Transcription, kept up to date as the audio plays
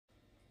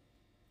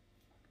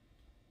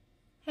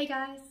Hey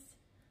guys,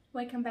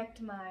 welcome back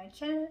to my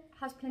channel,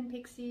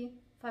 Houseplantpixie.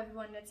 For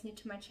everyone that's new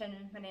to my channel,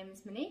 my name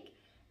is Monique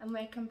and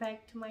welcome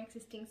back to my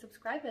existing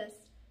subscribers.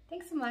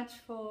 Thanks so much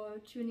for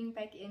tuning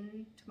back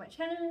in to my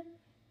channel,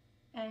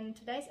 and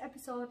today's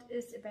episode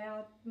is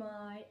about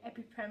my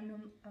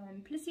Epipremnum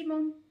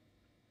amplissimum.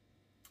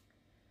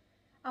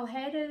 I've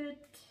had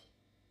it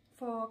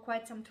for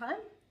quite some time,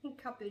 a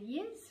couple of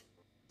years.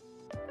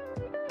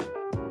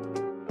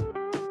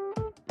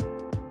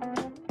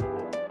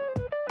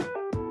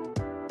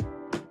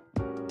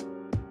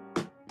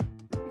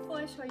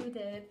 I show you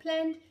the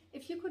plant,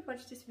 if you could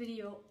watch this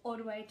video all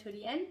the way to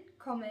the end,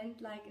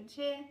 comment, like and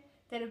share,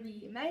 that would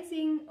be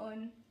amazing,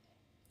 and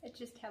it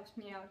just helps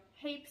me out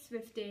heaps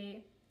with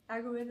the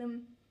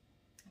algorithm.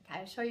 Okay,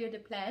 I'll show you the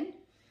plant.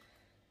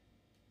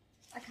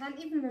 I can't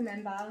even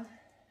remember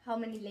how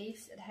many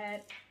leaves it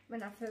had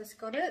when I first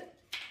got it.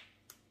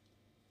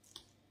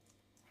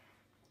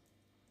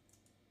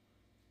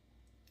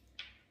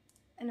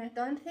 And I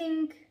don't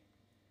think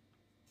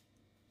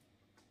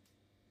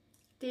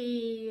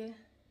the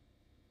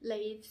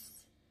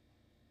leaves,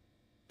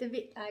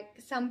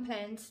 like some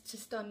plants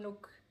just don't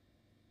look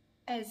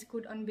as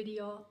good on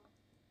video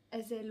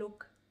as they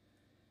look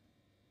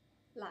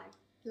like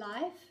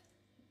live.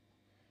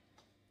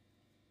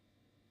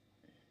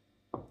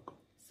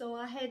 So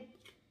I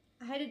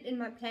had it in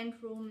my plant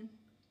room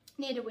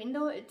near the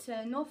window. It's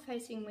a north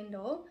facing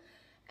window,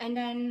 and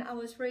then I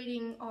was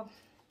reading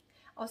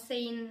or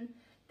saying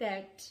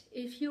that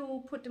if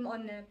you put them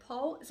on a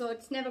pole, so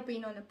it's never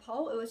been on a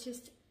pole, it was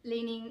just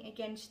leaning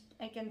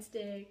against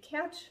the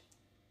couch,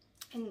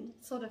 and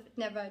sort of it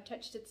never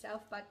attached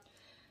itself, but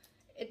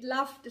it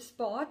loved the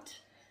spot,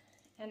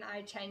 and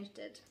I changed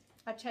it.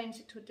 I changed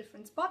it to a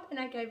different spot and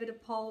I gave it a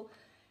pole,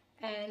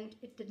 and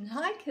it didn't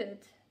like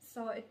it,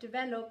 so it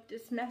developed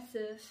this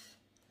massive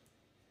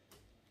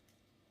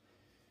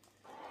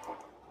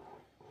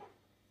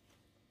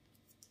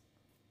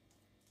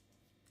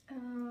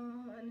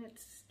and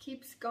it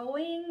keeps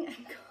going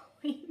and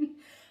going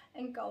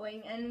and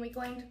going, and we're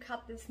going to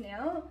cut this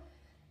now,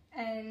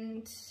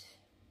 and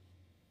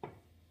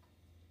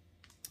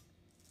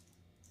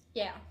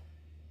yeah,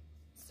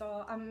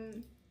 so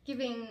I'm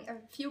giving a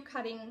few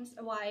cuttings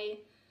away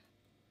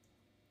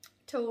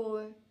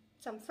to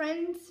some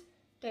friends.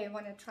 They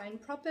want to try and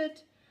prop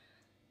it.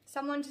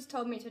 Someone just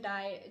told me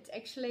today it's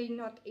actually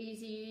not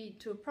easy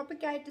to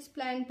propagate this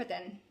plant, but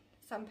then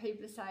some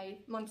people say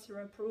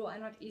Monstera Peru are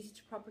not easy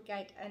to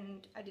propagate,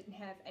 and I didn't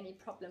have any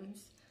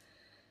problems.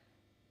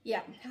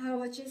 Yeah,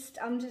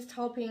 I'm just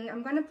hoping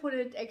I'm gonna put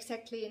it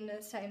exactly in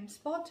the same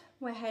spot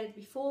where I had it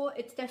before.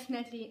 It's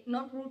definitely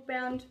not root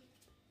bound.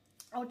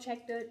 I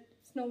checked it,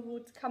 there's no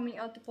roots coming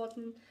out the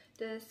bottom,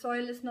 the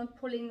soil is not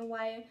pulling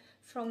away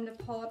from the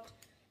pot,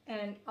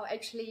 and I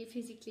actually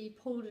physically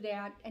pulled it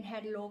out and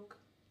had a look.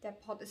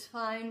 That pot is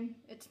fine,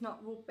 it's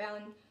not root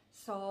bound,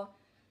 so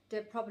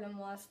the problem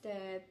was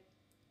the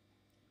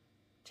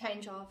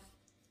change of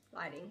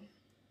lighting.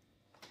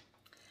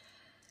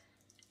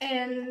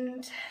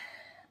 And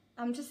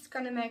I'm just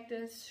gonna make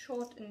this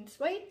short and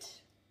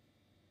sweet.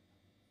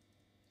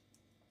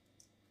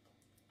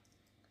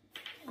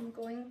 I'm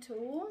going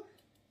to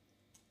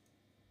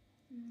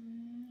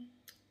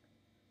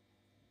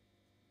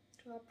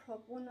do I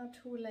prop one or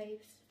two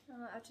leaves?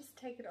 I'll just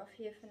take it off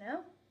here for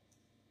now.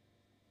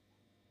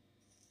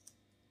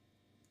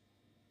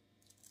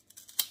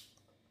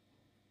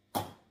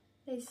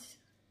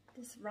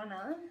 This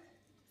runner,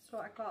 so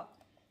I got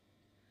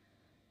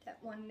that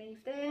one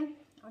leaf there.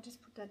 I'll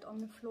just put that on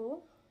the floor.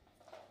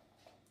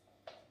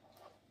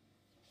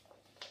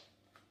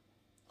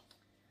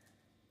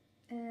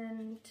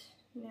 And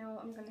now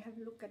I'm going to have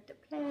a look at the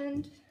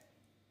plant.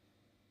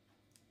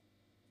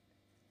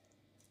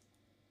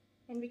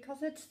 And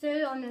because it's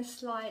still on a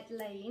slight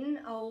lane,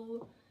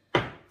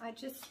 I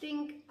just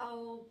think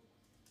I'll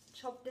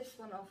chop this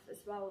one off as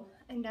well,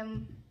 and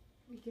then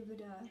we give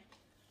it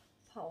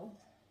a pole.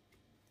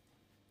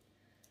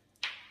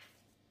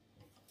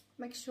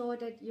 Make sure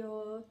that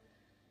your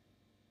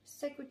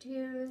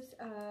secateurs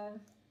are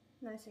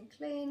nice and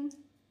clean.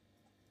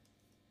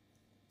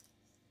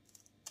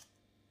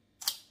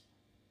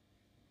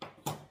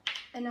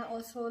 And I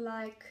also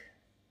like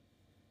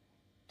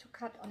to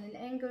cut on an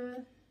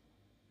angle,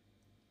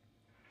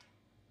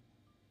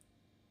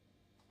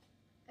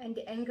 and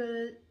the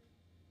angle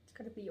is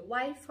going to be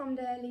away from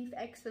the leaf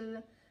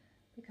axil,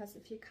 because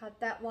if you cut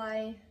that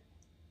way,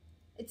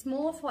 it's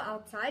more for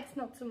outside, it's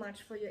not so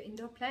much for your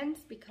indoor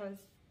plants because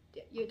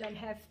you don't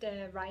have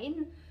the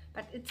rain,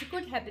 but it's a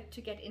good habit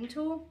to get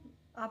into,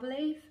 I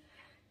believe,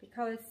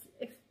 because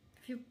if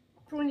you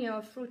prune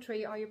your fruit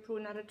tree, or you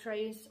prune other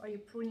trees, or you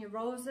prune your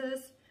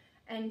roses,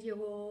 and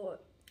you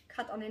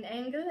cut on an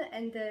angle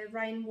and the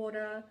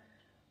rainwater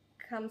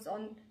comes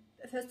on,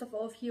 first of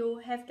all, if you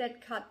have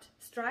that cut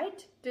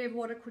straight, the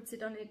water could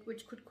sit on it,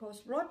 which could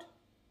cause rot.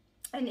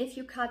 And if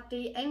you cut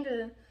the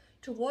angle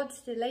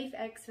towards the leaf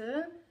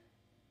axil,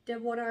 the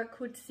water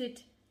could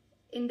sit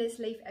in this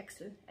leaf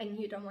axil, and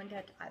you don't want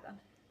that either.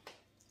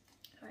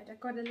 Right, I've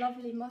got a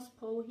lovely moss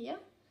pole here.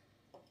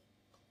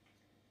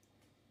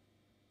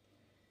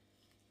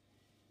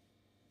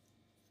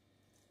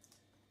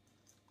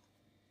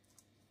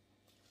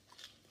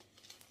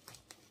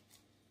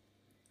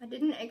 I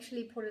didn't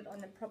actually put it on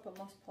the proper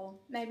moss pole.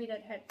 Maybe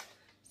that had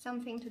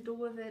something to do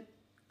with it.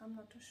 I'm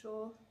not too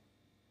sure.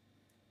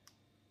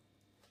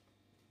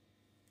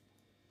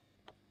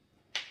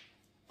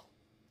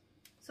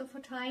 So for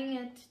tying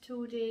it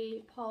to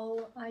the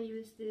pole, I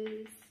use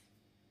this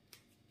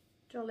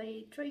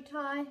Jolly tree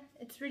tie.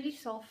 It's really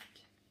soft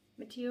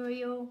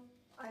material.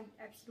 I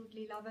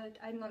absolutely love it.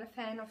 I'm not a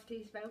fan of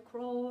these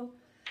Velcro.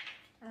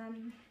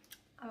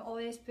 I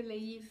always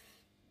believe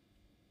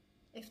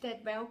if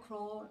that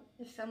Velcro,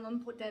 if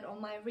someone put that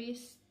on my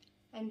wrist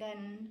and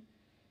then,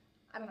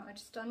 I don't know, I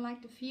just don't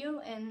like the feel,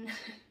 and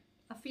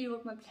I feel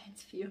what my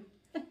plants feel.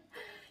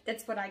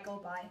 That's what I go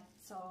by.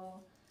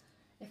 So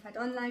if I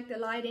don't like the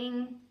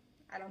lighting,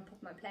 I don't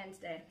put my plants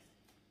there.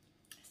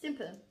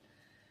 Simple.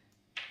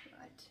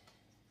 Right.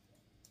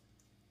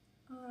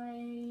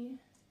 I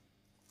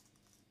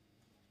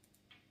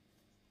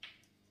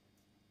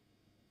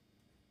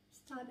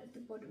start at the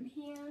bottom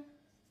here.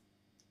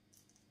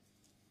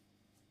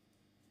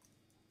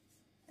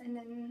 And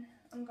then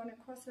I'm gonna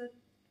cross it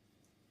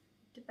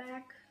the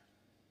back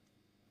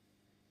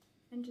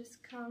and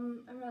just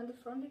come around the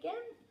front again,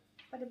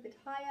 but a bit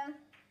higher.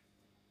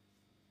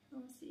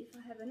 I'll see if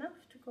I have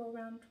enough to go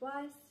around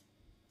twice.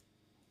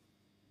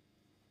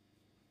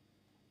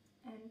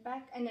 And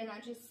back, and then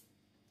I just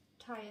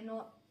tie a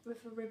knot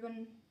with a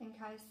ribbon in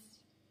case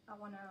I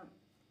wanna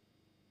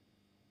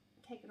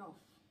take it off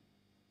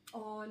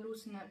or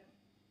loosen it.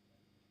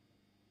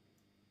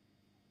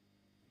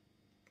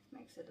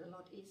 Makes it a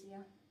lot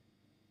easier.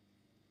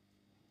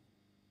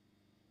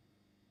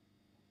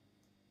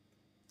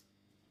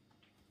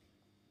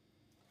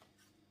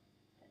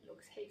 That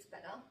looks heaps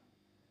better.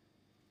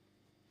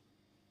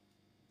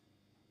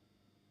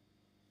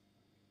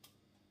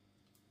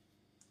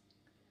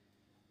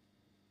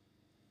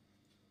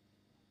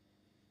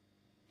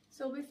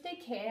 So with their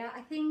care,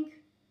 I think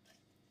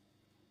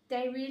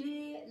they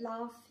really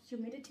love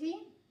humidity.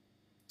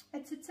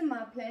 It sits in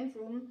my plant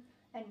room,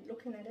 and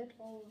looking at it,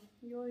 oh,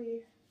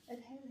 it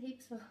has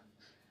heaps of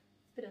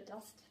bit of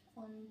dust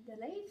on the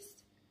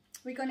leaves.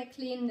 We're gonna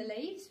clean the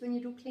leaves. When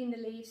you do clean the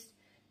leaves,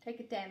 take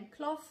a damp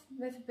cloth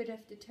with a bit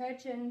of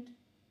detergent,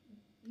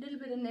 a little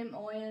bit of neem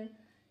oil,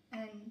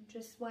 and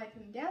just wipe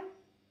them down.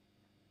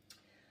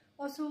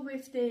 Also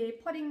with the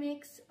potting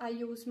mix, I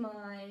use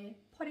my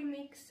potting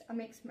mix I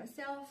mix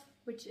myself,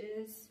 which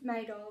is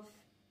made of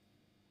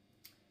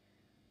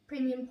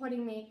premium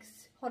potting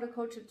mix,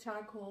 horticulture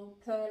charcoal,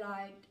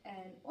 perlite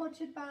and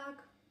orchard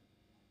bark.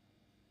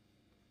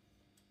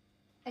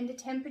 And the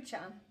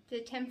temperature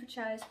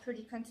is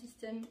pretty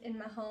consistent in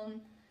my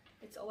home.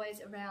 It's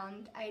always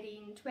around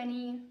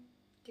 18-20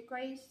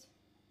 degrees.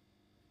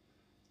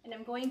 And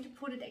I'm going to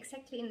put it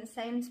exactly in the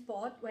same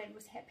spot where it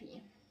was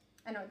happy.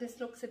 I know this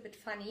looks a bit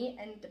funny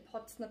and the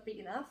pot's not big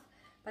enough,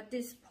 but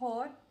this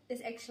pot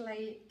is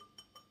actually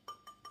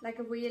like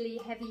a really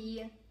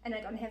heavy, and I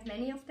don't have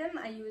many of them.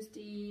 I use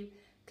the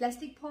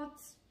plastic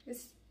pots,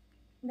 because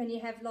when you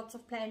have lots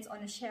of plants on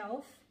a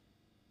shelf,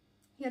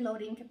 your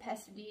loading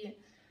capacity,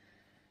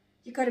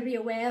 you got to be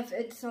aware of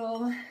it.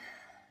 So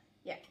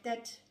yeah,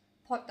 that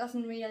pot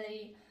doesn't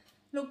really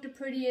look the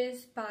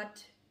prettiest,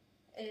 but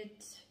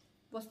it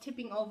was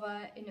tipping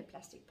over in a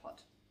plastic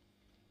pot.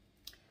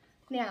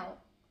 Now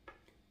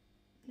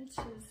let's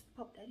just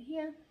pop that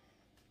here.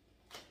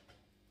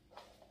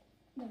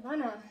 The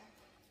runner.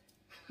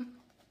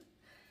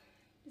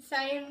 The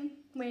same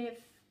with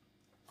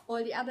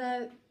all the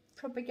other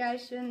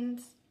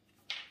propagations.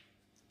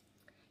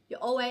 You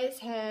always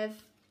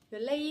have the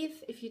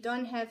leaf. If you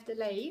don't have the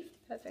leaf,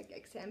 perfect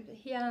example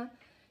here,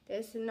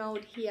 there's a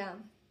note here.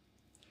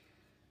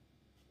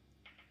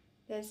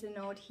 There's a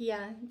note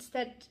here.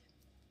 Instead,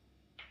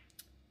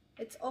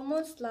 it's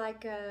almost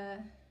like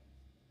a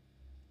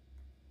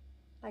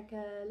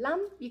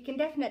lump. You can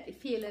definitely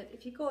feel it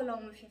if you go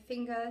along with your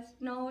fingers.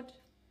 Note,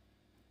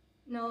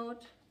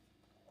 note.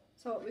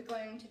 So what we're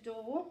going to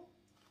do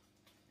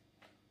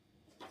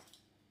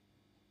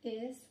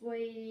is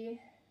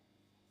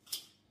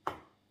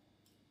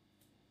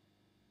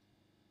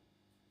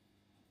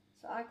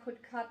so I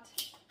could cut,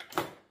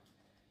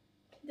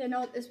 the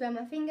note is where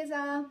my fingers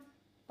are,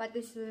 but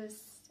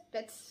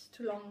that's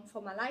too long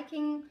for my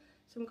liking,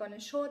 so I'm going to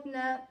shorten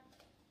it.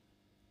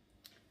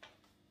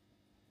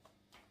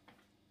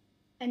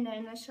 And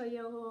then I'll show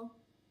you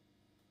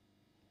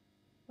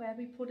where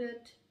we put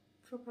it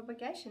for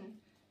propagation.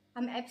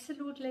 I'm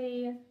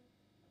absolutely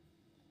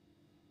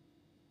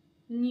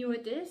new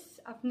at this.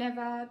 I've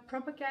never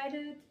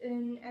propagated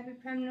in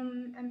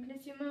Epipremnum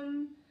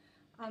amplissimum.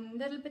 I'm a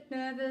little bit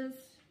nervous.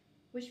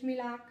 Wish me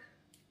luck.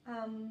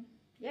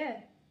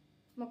 Yeah,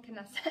 what can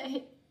I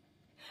say?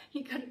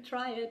 You gotta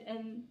try it,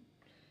 and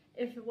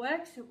if it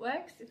works, it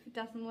works. If it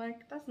doesn't work,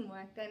 it doesn't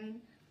work.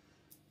 Then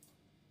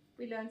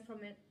we learn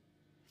from it.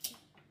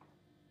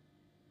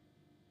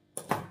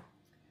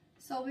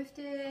 So with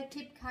the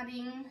tip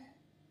cutting,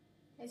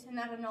 there's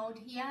another note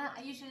here.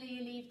 I usually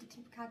leave the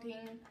tip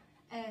cutting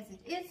as it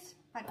is,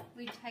 but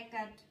we take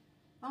that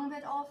long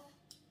bit off,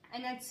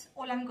 and that's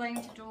all I'm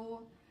going to do.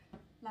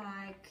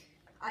 Like,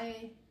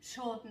 I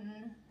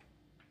shorten,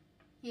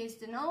 here's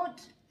the note,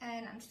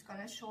 and I'm just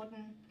gonna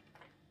shorten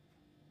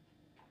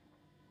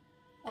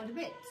all the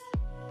bits.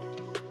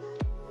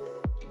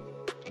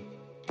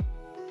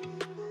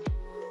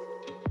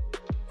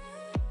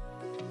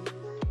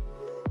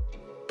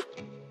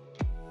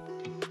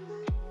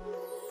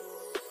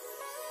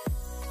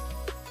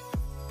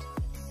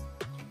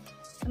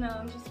 So now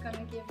I'm just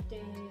gonna give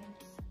the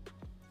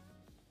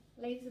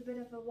leaves a bit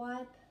of a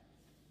wipe.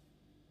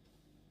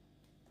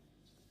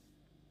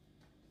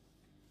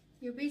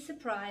 You'll be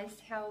surprised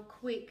how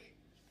quick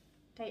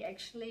they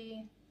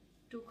actually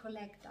do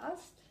collect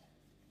dust.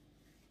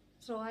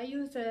 So I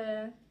use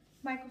a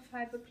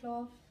microfiber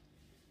cloth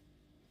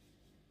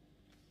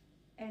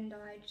and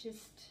I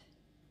just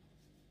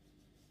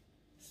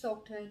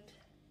soaked it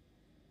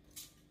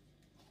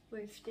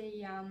with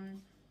the,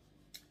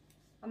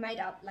 I made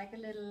up like a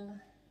little,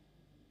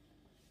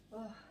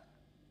 oh,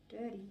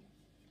 dirty,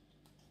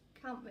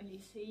 can't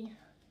really see.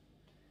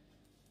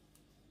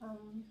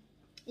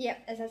 Yeah,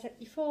 as I said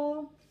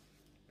before,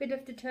 bit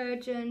of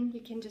detergent, you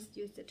can just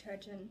use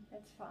detergent,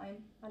 that's fine.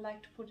 I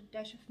like to put a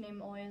dash of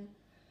neem oil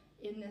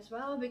in as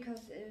well,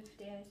 because if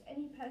there's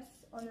any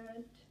pests on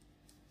it,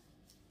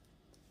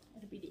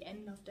 it'll be the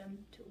end of them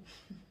too.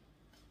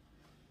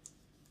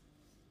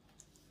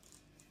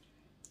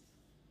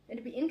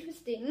 It'll be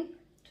interesting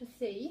to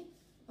see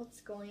what's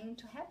going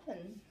to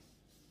happen.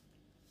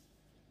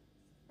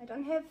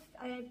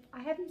 I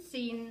haven't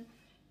seen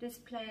this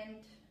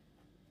plant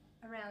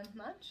around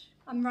much.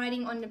 I'm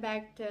writing on the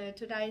back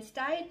today's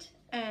date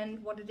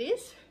and what it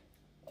is,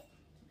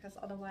 because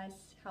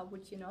otherwise how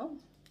would you know?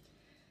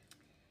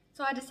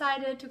 So I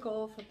decided to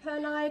go for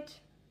perlite.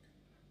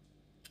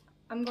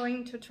 I'm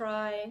going to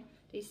try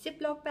these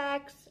Ziploc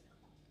bags.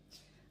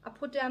 I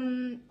put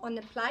them on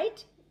the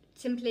plate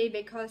simply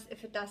because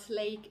if it does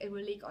leak, it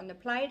will leak on the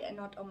plate and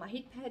not on my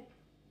heat pad.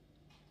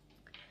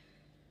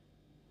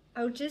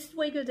 I'll just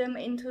wiggle them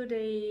into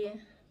the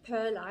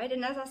perlite,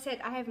 and as I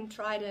said, I haven't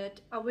tried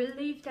it. I will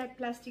leave that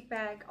plastic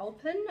bag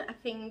open. I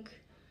think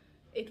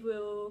it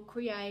will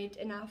create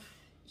enough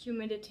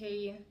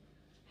humidity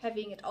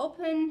having it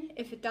open.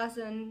 If it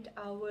doesn't,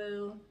 I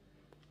will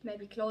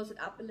maybe close it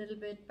up a little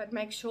bit, but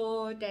make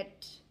sure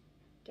that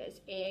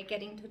there's air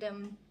getting to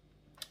them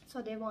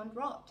so they won't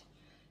rot.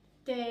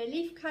 The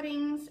leaf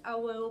cuttings I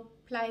will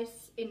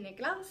place in a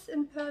glass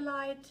in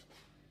perlite,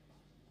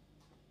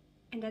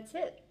 and that's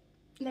it.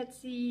 Let's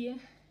see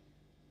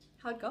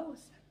how it goes.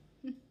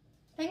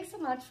 Thanks so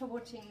much for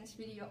watching this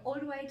video all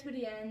the way to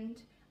the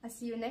end. I'll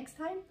see you next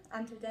time.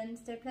 Until then,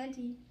 stay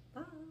plenty.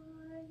 Bye.